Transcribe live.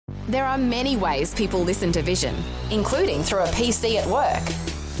There are many ways people listen to Vision, including through a PC at work.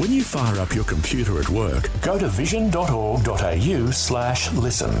 When you fire up your computer at work, go to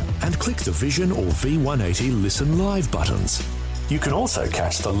vision.org.au/listen and click the Vision or V180 Listen Live buttons. You can also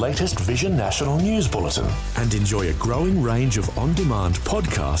catch the latest Vision National News Bulletin and enjoy a growing range of on-demand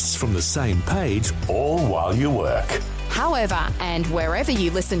podcasts from the same page, all while you work. However, and wherever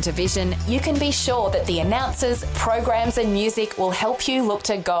you listen to Vision, you can be sure that the announcers, programs and music will help you look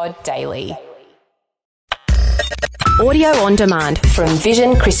to God daily. Audio on demand from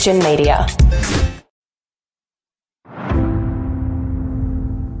Vision Christian Media.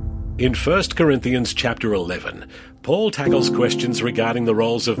 In 1 Corinthians chapter 11, Paul tackles questions regarding the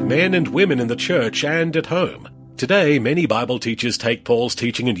roles of men and women in the church and at home. Today, many Bible teachers take Paul's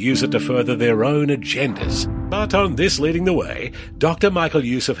teaching and use it to further their own agendas. But on this Leading the Way, Dr. Michael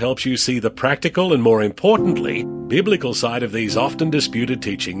Youssef helps you see the practical and, more importantly, biblical side of these often disputed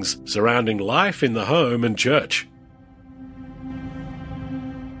teachings surrounding life in the home and church.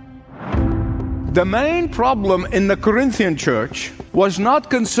 The main problem in the Corinthian church was not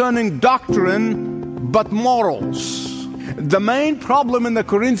concerning doctrine, but morals. The main problem in the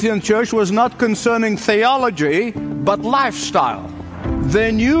Corinthian church was not concerning theology, but lifestyle.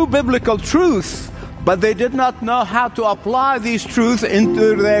 They knew biblical truth, but they did not know how to apply these truths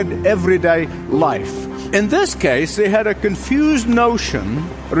into their everyday life. In this case, they had a confused notion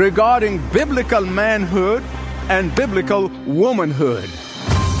regarding biblical manhood and biblical womanhood.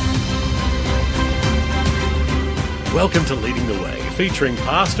 Welcome to Leading the Way, featuring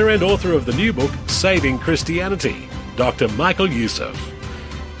pastor and author of the new book, Saving Christianity, Dr. Michael Youssef.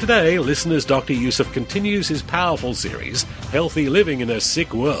 Today, listeners, Dr. Youssef continues his powerful series, Healthy Living in a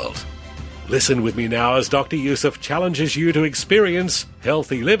Sick World. Listen with me now as Dr. Youssef challenges you to experience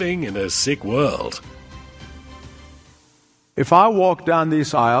healthy living in a sick world. If I walk down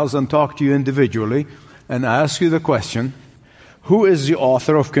these aisles and talk to you individually and ask you the question, who is the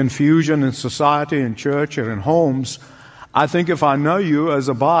author of confusion in society, in church, or in homes? I think if I know you as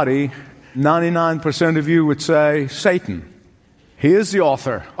a body, 99% of you would say Satan. He is the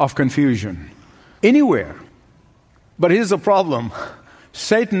author of confusion anywhere. But here's the problem.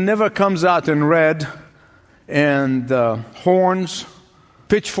 Satan never comes out in red and horns,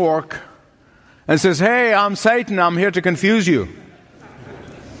 pitchfork, and says, "Hey, I'm Satan. I'm here to confuse you.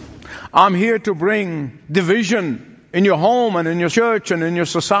 I'm here to bring division in your home and in your church and in your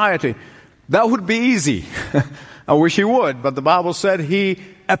society." That would be easy. I wish he would, but the Bible said he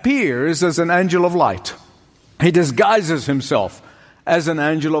appears as an angel of light. He disguises himself as an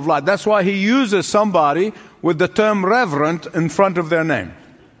angel of light. That's why he uses somebody with the term reverend in front of their name.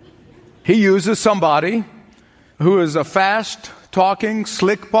 He uses somebody who is a fast-talking,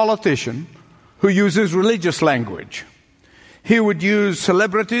 slick politician who uses religious language. He would use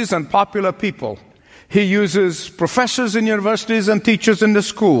celebrities and popular people. He uses professors in universities and teachers in the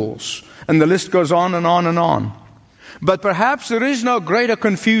schools. And the list goes on and on and on. But perhaps there is no greater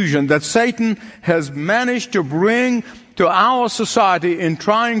confusion that Satan has managed to bring to our society in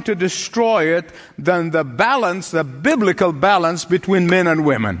trying to destroy it than the balance, the biblical balance between men and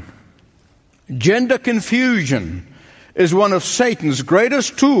women. Gender confusion is one of Satan's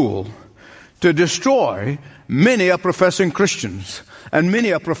greatest tools to destroy many are professing Christians and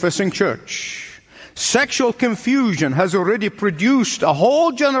many are professing church. Sexual confusion has already produced a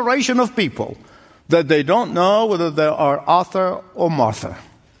whole generation of people that they don't know whether they are Arthur or Martha.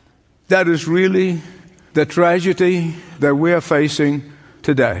 That is really the tragedy that we are facing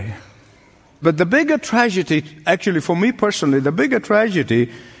today. But the bigger tragedy, actually for me personally, the bigger tragedy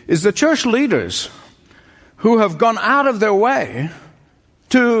is the church leaders who have gone out of their way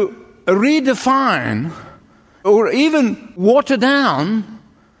to redefine or even water down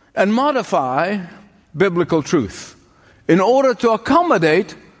and modify biblical truth in order to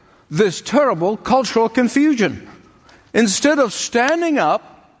accommodate this terrible cultural confusion. Instead of standing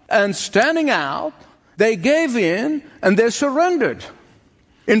up and standing out, they gave in and they surrendered.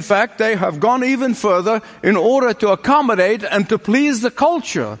 In fact, they have gone even further in order to accommodate and to please the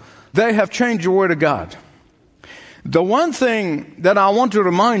culture. They have changed the Word of God. The one thing that I want to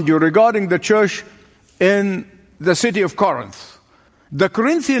remind you regarding the church in the city of Corinth, the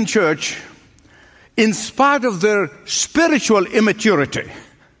Corinthian church, in spite of their spiritual immaturity,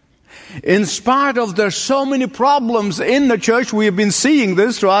 in spite of their so many problems in the church, we have been seeing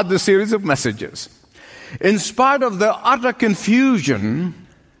this throughout the series of messages. In spite of their utter confusion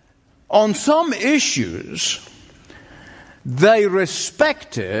on some issues, they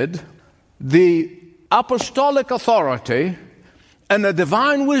respected the apostolic authority and the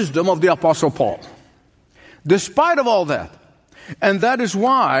divine wisdom of the Apostle Paul. Despite of all that, And that is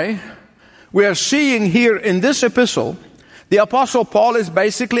why we are seeing here in this epistle, the Apostle Paul is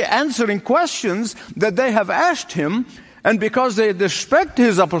basically answering questions that they have asked him, and because they respect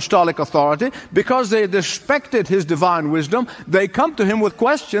his apostolic authority, because they respected his divine wisdom, they come to him with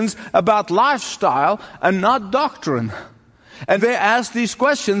questions about lifestyle and not doctrine. And they ask these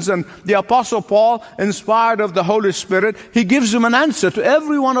questions, and the Apostle Paul, inspired of the Holy Spirit, he gives them an answer to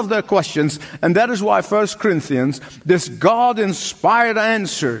every one of their questions. And that is why 1 Corinthians, this God-inspired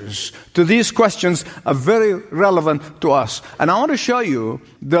answers to these questions are very relevant to us. And I want to show you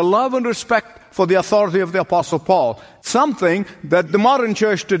the love and respect for the authority of the Apostle Paul, something that the modern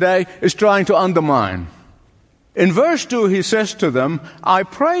church today is trying to undermine. In verse 2, he says to them, I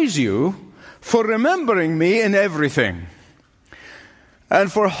praise you for remembering me in everything, and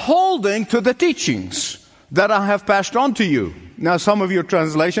for holding to the teachings that I have passed on to you. Now, some of your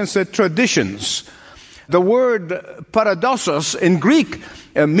translations said traditions. The word paradosos in Greek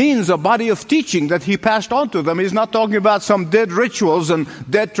means a body of teaching that he passed on to them. He's not talking about some dead rituals and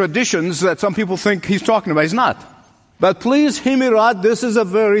dead traditions that some people think he's talking about. He's not. But please hear me right, this is a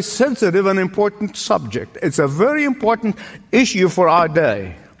very sensitive and important subject. It's a very important issue for our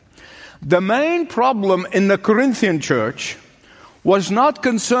day. The main problem in the Corinthian church was not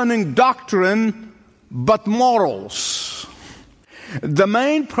concerning doctrine, but morals. The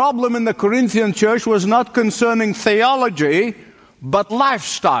main problem in the Corinthian church was not concerning theology, but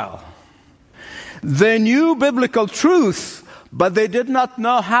lifestyle. They knew biblical truth, but they did not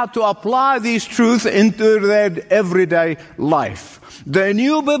know how to apply these truths into their everyday life. They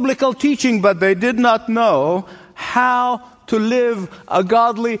knew biblical teaching, but they did not know how to live a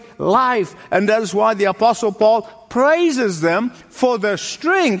godly life. And that is why the Apostle Paul praises them for their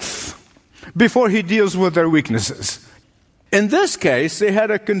strength before he deals with their weaknesses. In this case, they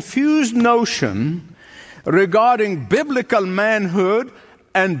had a confused notion regarding biblical manhood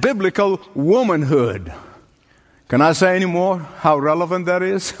and biblical womanhood. Can I say any more how relevant that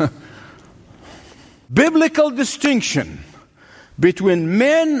is? Biblical distinction between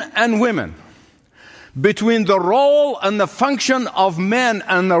men and women, between the role and the function of men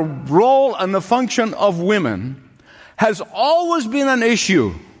and the role and the function of women, has always been an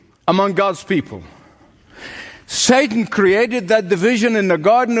issue among God's people. Satan created that division in the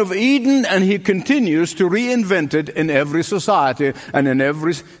Garden of Eden, and he continues to reinvent it in every society and in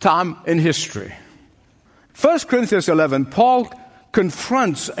every time in history. 1 Corinthians 11, Paul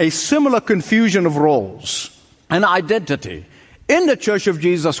confronts a similar confusion of roles and identity in the Church of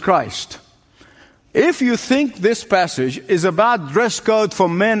Jesus Christ. If you think this passage is about dress code for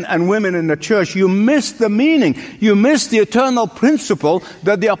men and women in the church, you miss the meaning. You miss the eternal principle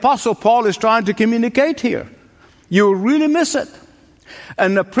that the Apostle Paul is trying to communicate here. You really miss it.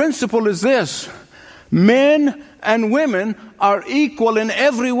 And the principle is this: men and women are equal in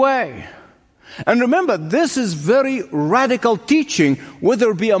every way. And remember, this is very radical teaching,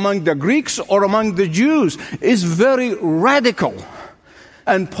 whether it be among the Greeks or among the Jews. It's very radical.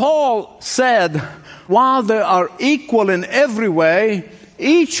 And Paul said, while they are equal in every way,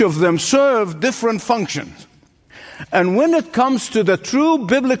 each of them serve different functions. And when it comes to the true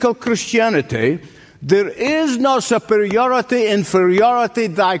biblical Christianity, there is no superiority-inferiority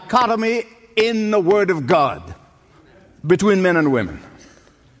dichotomy in the Word of God between men and women.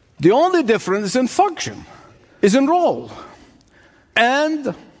 The only difference is in function, is in role.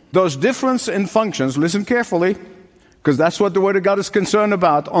 And those differences in functions, listen carefully, because that's what the Word of God is concerned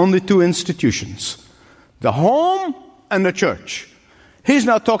about, only two institutions: the home and the church. He's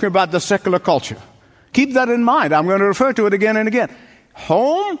not talking about the secular culture. Keep that in mind. I'm going to refer to it again and again.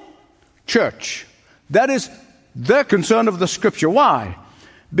 Home, church. That is the concern of the Scripture. Why?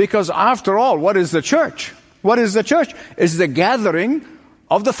 Because after all, what is the church? What is the church? It's the gathering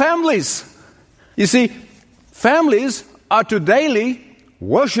of the families. You see, families are to daily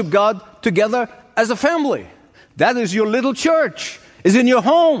worship God together as a family. That is your little church, is in your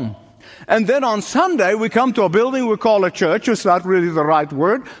home. And then on Sunday, we come to a building we call a church. It's not really the right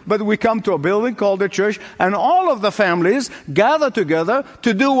word, but we come to a building called a church, and all of the families gather together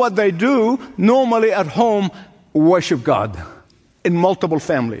to do what they do normally at home, worship God in multiple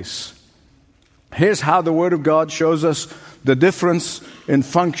families. Here's how the Word of God shows us the difference in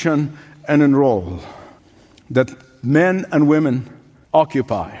function and in role that men and women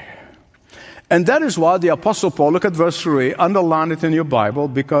occupy. And that is why the Apostle Paul, look at verse 3, underline it in your Bible,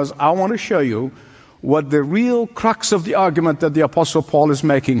 because I want to show you what the real crux of the argument that the Apostle Paul is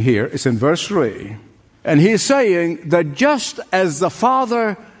making here is in verse 3. And he is saying that just as the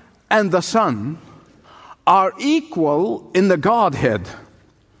Father and the Son are equal in the Godhead,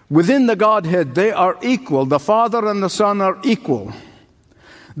 Within the Godhead, they are equal. The Father and the Son are equal.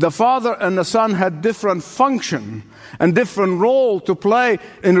 The Father and the Son had different function and different role to play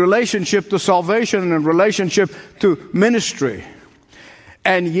in relationship to salvation and in relationship to ministry.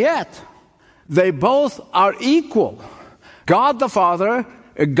 And yet, they both are equal. God the Father,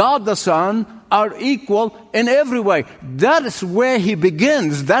 God the Son are equal in every way. That is where he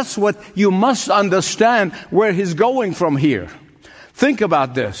begins. That's what you must understand, where he's going from here. Think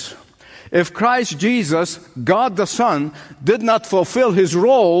about this. If Christ Jesus, God the Son, did not fulfill his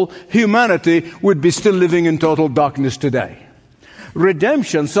role, humanity would be still living in total darkness today.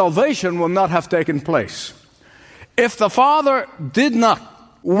 Redemption, salvation will not have taken place. If the Father did not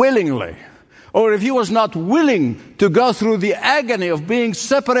willingly, or if he was not willing to go through the agony of being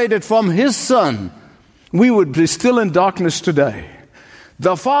separated from his Son, we would be still in darkness today.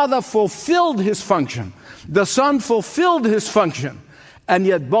 The Father fulfilled his function. The Son fulfilled his function. And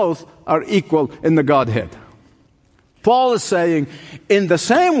yet both are equal in the Godhead. Paul is saying, in the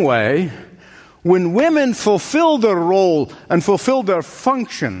same way, when women fulfill their role and fulfill their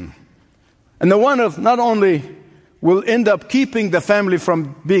function, and the one of not only will end up keeping the family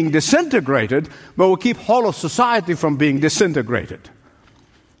from being disintegrated, but will keep whole of society from being disintegrated.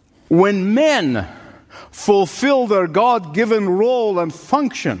 When men fulfill their God-given role and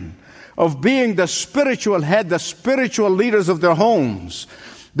function of being the spiritual head, the spiritual leaders of their homes,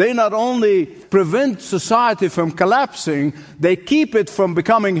 they not only prevent society from collapsing, they keep it from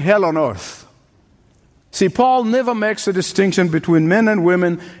becoming hell on earth. See, Paul never makes a distinction between men and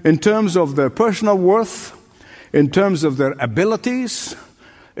women in terms of their personal worth, in terms of their abilities,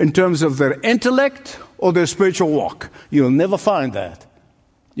 in terms of their intellect, or their spiritual walk. You'll never find that.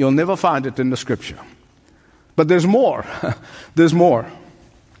 You'll never find it in the Scripture. But there's more. There's more.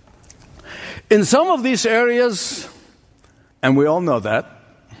 In some of these areas, and we all know that,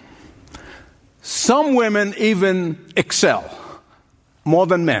 some women even excel more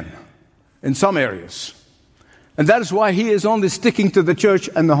than men in some areas. And that is why he is only sticking to the church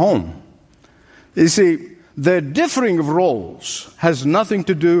and the home. You see, the differing of roles has nothing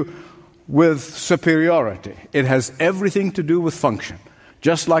to do with superiority. It has everything to do with function,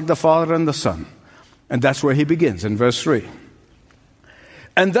 just like the Father and the Son. And that's where he begins in verse 3.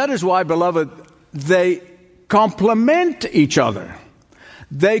 And that is why, beloved, they complement each other.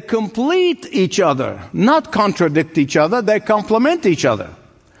 They complete each other, not contradict each other. They complement each other.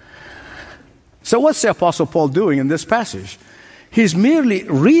 So what's the Apostle Paul doing in this passage? He's merely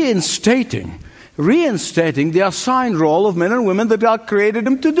reinstating the assigned role of men and women that God created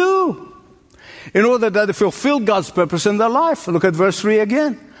them to do, in order that they fulfill God's purpose in their life. Look at verse 3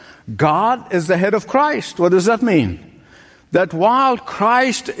 again. God is the head of Christ. What does that mean? That while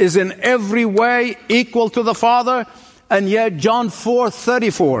Christ is in every way equal to the Father, and yet John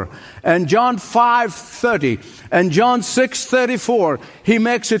 4:34 and John 5:30 and John 6:34, he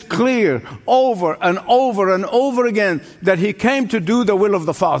makes it clear over and over and over again that he came to do the will of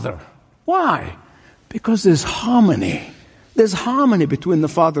the Father. Why? Because there's harmony. There's harmony between the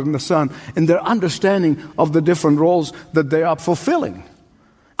Father and the Son in their understanding of the different roles that they are fulfilling.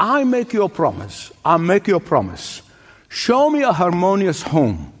 I make you a promise. I make you a promise. Show me a harmonious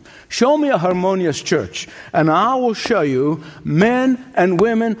home. Show me a harmonious church, and I will show you men and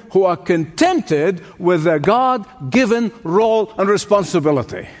women who are contented with their God-given role and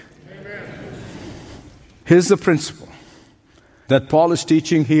responsibility. Amen. Here's the principle that Paul is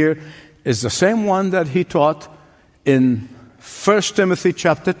teaching here is the same one that he taught in 1 Timothy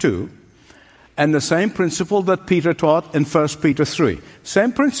chapter 2, and the same principle that Peter taught in 1 Peter 3.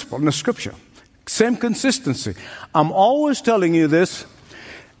 Same principle in the Scripture. Same consistency. I'm always telling you this.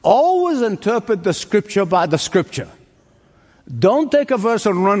 Always interpret the Scripture by the Scripture. Don't take a verse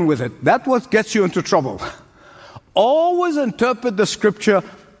and run with it. That's what gets you into trouble. Always interpret the Scripture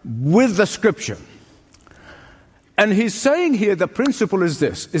with the Scripture. And he's saying here the principle is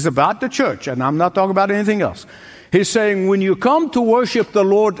this, is about the church, and I'm not talking about anything else. He's saying when you come to worship the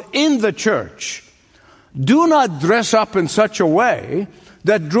Lord in the church, do not dress up in such a way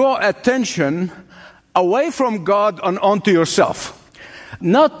that draw attention away from God and onto yourself.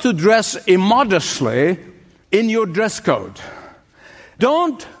 Not to dress immodestly in your dress code.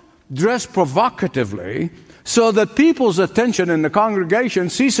 Don't dress provocatively so that people's attention in the congregation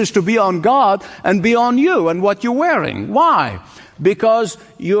ceases to be on God and be on you and what you're wearing. Why? Because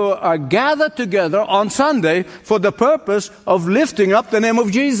you are gathered together on Sunday for the purpose of lifting up the name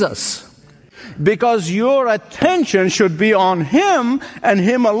of Jesus. Because your attention should be on Him and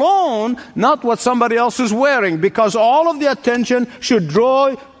Him alone, not what somebody else is wearing. Because all of the attention should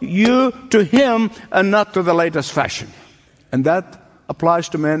draw you to Him and not to the latest fashion. And that applies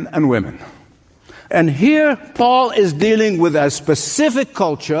to men and women. And here Paul is dealing with a specific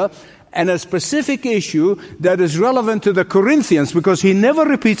culture and a specific issue that is relevant to the Corinthians because he never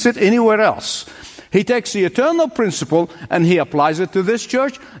repeats it anywhere else. He takes the eternal principle and he applies it to this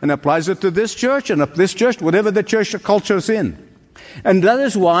church and applies it to this church and this church, whatever the church culture is in. And that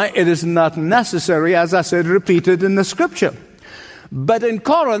is why it is not necessary, as I said, repeated in the scripture. But in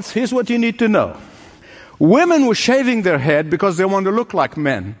Corinth, here's what you need to know. Women were shaving their head because they want to look like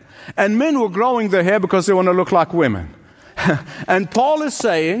men. And men were growing their hair because they want to look like women. And Paul is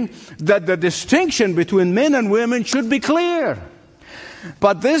saying that the distinction between men and women should be clear.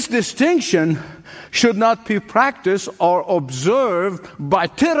 But this distinction should not be practiced or observed by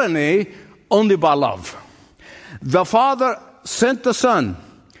tyranny, only by love. The Father sent the Son,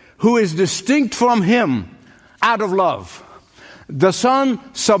 who is distinct from Him, out of love. The Son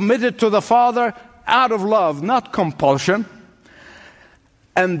submitted to the Father out of love, not compulsion.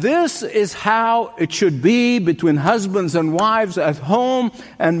 And this is how it should be between husbands and wives at home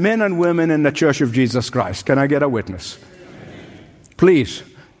and men and women in the Church of Jesus Christ. Can I get a witness? Please,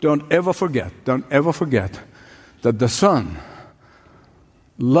 don't ever forget that the Son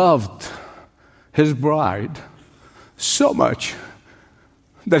loved His bride so much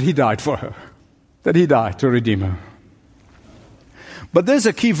that He died for her, that He died to redeem her. But there's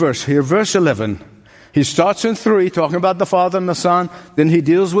a key verse here, verse 11. He starts in 3, talking about the Father and the Son. Then he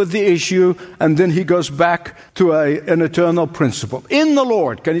deals with the issue, and then he goes back to an eternal principle. In the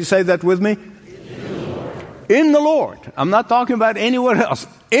Lord. Can you say that with me? In the Lord. In the Lord. I'm not talking about anywhere else.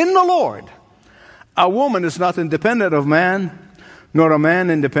 In the Lord. A woman is not independent of man, nor a man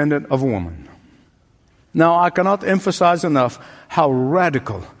independent of a woman. Now, I cannot emphasize enough how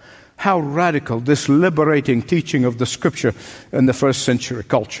radical this liberating teaching of the Scripture in the first century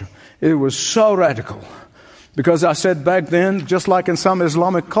culture. It was so radical. Because I said back then, just like in some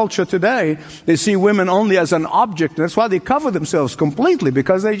Islamic culture today, they see women only as an object. That's why they cover themselves completely,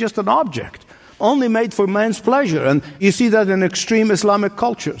 because they're just an object, only made for man's pleasure. And you see that in extreme Islamic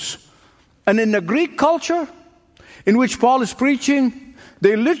cultures. And in the Greek culture, in which Paul is preaching,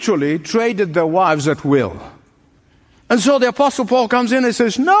 they literally traded their wives at will. And so the Apostle Paul comes in and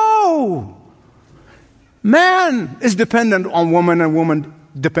says, no! Man is dependent on woman and woman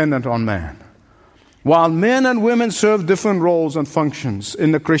dependent on man. While men and women serve different roles and functions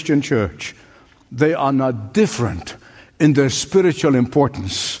in the Christian church, they are not different in their spiritual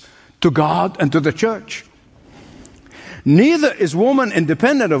importance to God and to the church. Neither is woman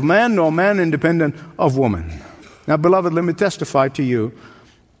independent of man, nor man independent of woman. Now, beloved, let me testify to you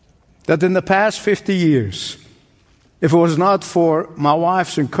that in the past 50 years, if it was not for my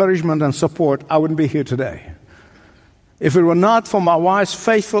wife's encouragement and support, I wouldn't be here today. If it were not for my wife's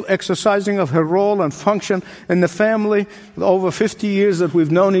faithful exercising of her role and function in the family, over 50 years that we've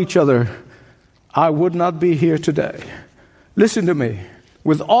known each other, I would not be here today. Listen to me.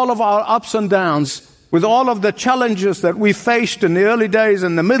 With all of our ups and downs, with all of the challenges that we faced in the early days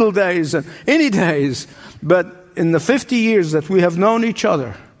and the middle days and any days, but in the 50 years that we have known each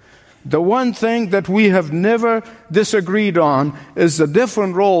other, the one thing that we have never disagreed on is the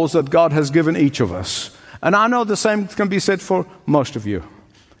different roles that God has given each of us. And I know the same can be said for most of you,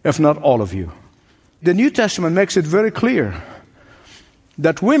 if not all of you. The New Testament makes it very clear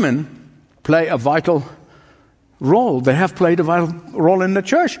that women play a vital role. They have played a vital role in the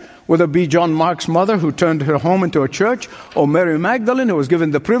church, whether it be John Mark's mother, who turned her home into a church, or Mary Magdalene, who was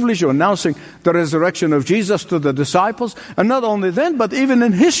given the privilege of announcing the resurrection of Jesus to the disciples. And not only then, but even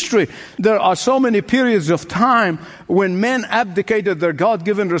in history, there are so many periods of time when men abdicated their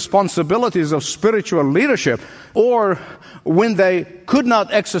God-given responsibilities of spiritual leadership, or when they could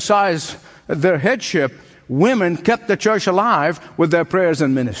not exercise their headship, women kept the church alive with their prayers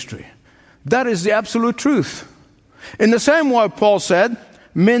and ministry. That is the absolute truth. In the same way, Paul said,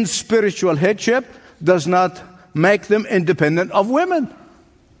 men's spiritual headship does not make them independent of women.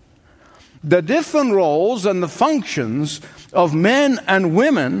 The different roles and the functions of men and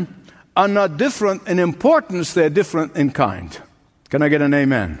women are not different in importance, they're different in kind. Can I get an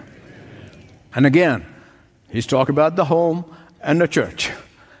amen? And again, he's talking about the home and the church.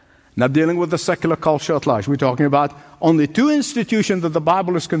 Not dealing with the secular culture at large. We're talking about only two institutions that the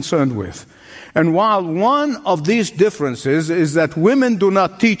Bible is concerned with. And while one of these differences is that women do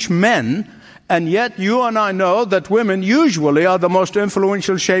not teach men, and yet you and I know that women usually are the most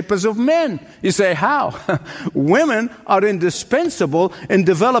influential shapers of men. You say, how? Women are indispensable in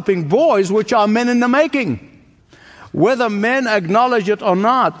developing boys which are men in the making. Whether men acknowledge it or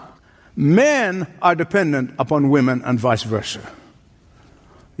not, men are dependent upon women and vice versa.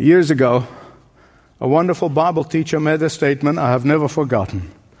 Years ago, a wonderful Bible teacher made a statement I have never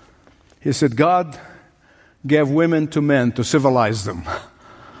forgotten. He said, God gave women to men to civilize them.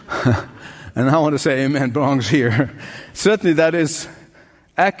 And I want to say amen belongs here. Certainly that is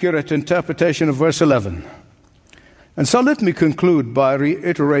accurate interpretation of verse 11. And so let me conclude by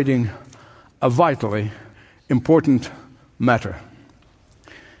reiterating a vitally important matter.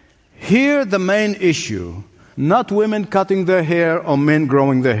 Here the main issue, not women cutting their hair or men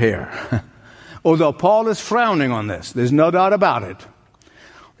growing their hair. Although Paul is frowning on this, there's no doubt about it.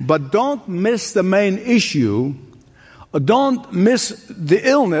 But don't miss the main issue. Don't miss the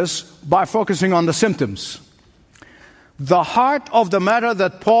illness by focusing on the symptoms. The heart of the matter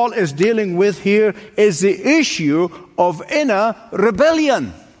that Paul is dealing with here is the issue of inner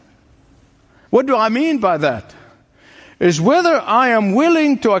rebellion. What do I mean by that? Is whether I am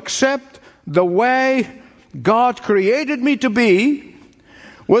willing to accept the way God created me to be,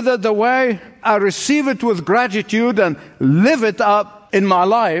 whether the way I receive it with gratitude and live it up in my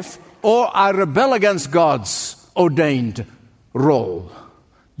life, or I rebel against God's ordained role.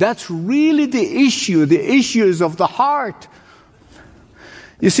 That's really the issue. The issue is of the heart.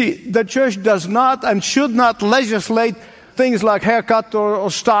 You see, the church does not and should not legislate things like haircut or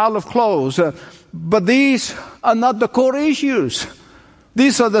style of clothes. But these are not the core issues.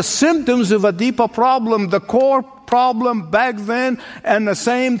 These are the symptoms of a deeper problem. The core problem back then and the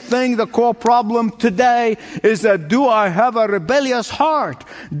same thing, the core problem today, is that do I have a rebellious heart?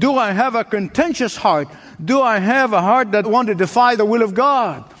 Do I have a contentious heart? Do I have a heart that wants to defy the will of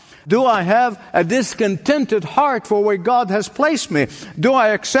God? Do I have a discontented heart for where God has placed me? Do I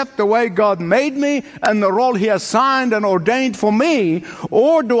accept the way God made me and the role He assigned and ordained for me?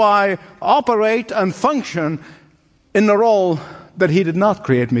 Or do I operate and function in the role that He did not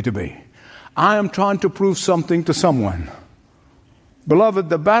create me to be? I am trying to prove something to someone. Beloved,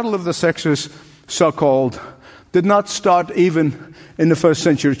 the battle of the sexes, so-called, did not start even in the first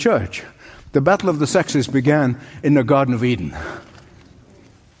century church. The battle of the sexes began in the Garden of Eden.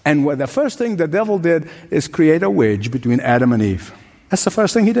 And the first thing the devil did is create a wedge between Adam and Eve. That's the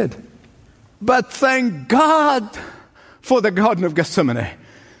first thing he did. But thank God for the Garden of Gethsemane,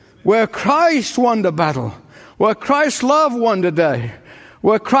 where Christ won the battle, where Christ's love won the day,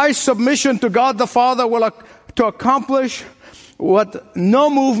 where Christ's submission to God the Father will to accomplish what no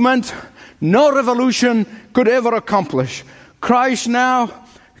movement, no revolution could ever accomplish. Christ now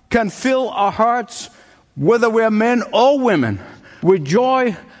can fill our hearts, whether we're men or women, with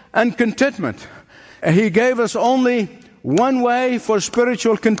joy and contentment. And He gave us only one way for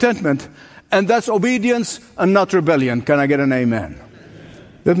spiritual contentment, and that's obedience and not rebellion. Can I get an amen?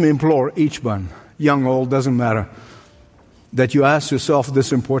 Let me implore each one, young, old, doesn't matter, that you ask yourself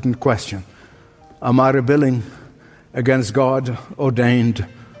this important question. Am I rebelling against God ordained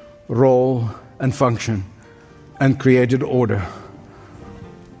role and function and created order?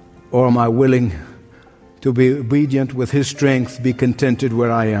 Or am I willing to be obedient with His strength, be contented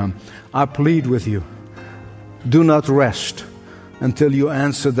where I am? I plead with you, do not rest until you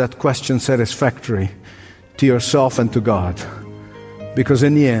answer that question satisfactorily to yourself and to God. Because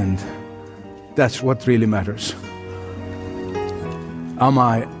in the end, that's what really matters. Am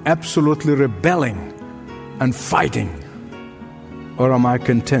I absolutely rebelling and fighting? Or am I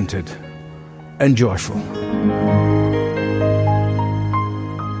contented and joyful?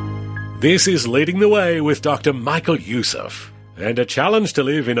 This is Leading the Way with Dr. Michael Youssef, and a challenge to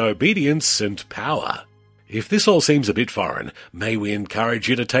live in obedience and power. If this all seems a bit foreign, may we encourage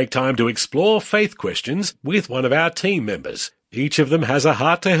you to take time to explore faith questions with one of our team members. Each of them has a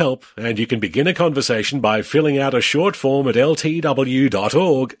heart to help, and you can begin a conversation by filling out a short form at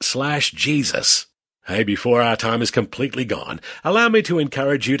ltw.org/Jesus. Hey, before our time is completely gone, allow me to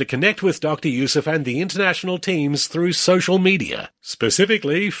encourage you to connect with Dr. Youssef and the international teams through social media,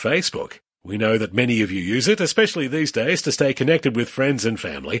 specifically Facebook. We know that many of you use it, especially these days, to stay connected with friends and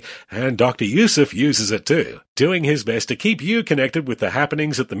family, and Dr. Youssef uses it too, doing his best to keep you connected with the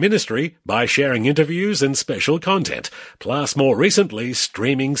happenings at the ministry by sharing interviews and special content, plus more recently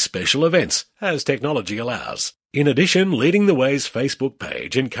streaming special events, as technology allows. In addition, Leading the Way's Facebook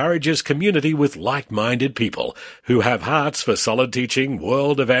page encourages community with like-minded people who have hearts for solid teaching,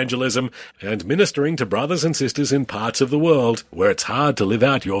 world evangelism, and ministering to brothers and sisters in parts of the world where it's hard to live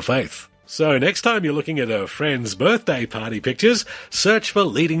out your faith. So next time you're looking at a friend's birthday party pictures, search for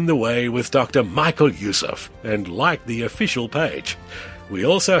Leading the Way with Dr. Michael Youssef and like the official page. We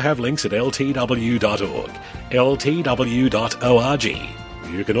also have links at ltw.org, ltw.org.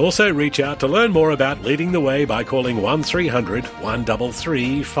 You can also reach out to learn more about Leading the Way by calling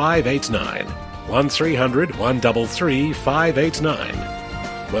 1300-133-589.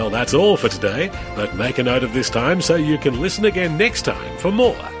 1300-133-589. Well, that's all for today, but make a note of this time so you can listen again next time for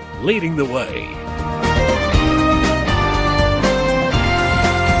more Leading the Way.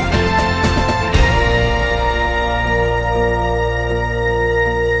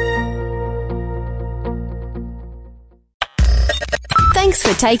 Thanks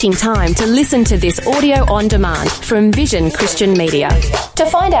for taking time to listen to this audio on demand from Vision Christian Media. To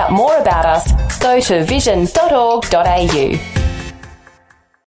find out more about us, go to vision.org.au.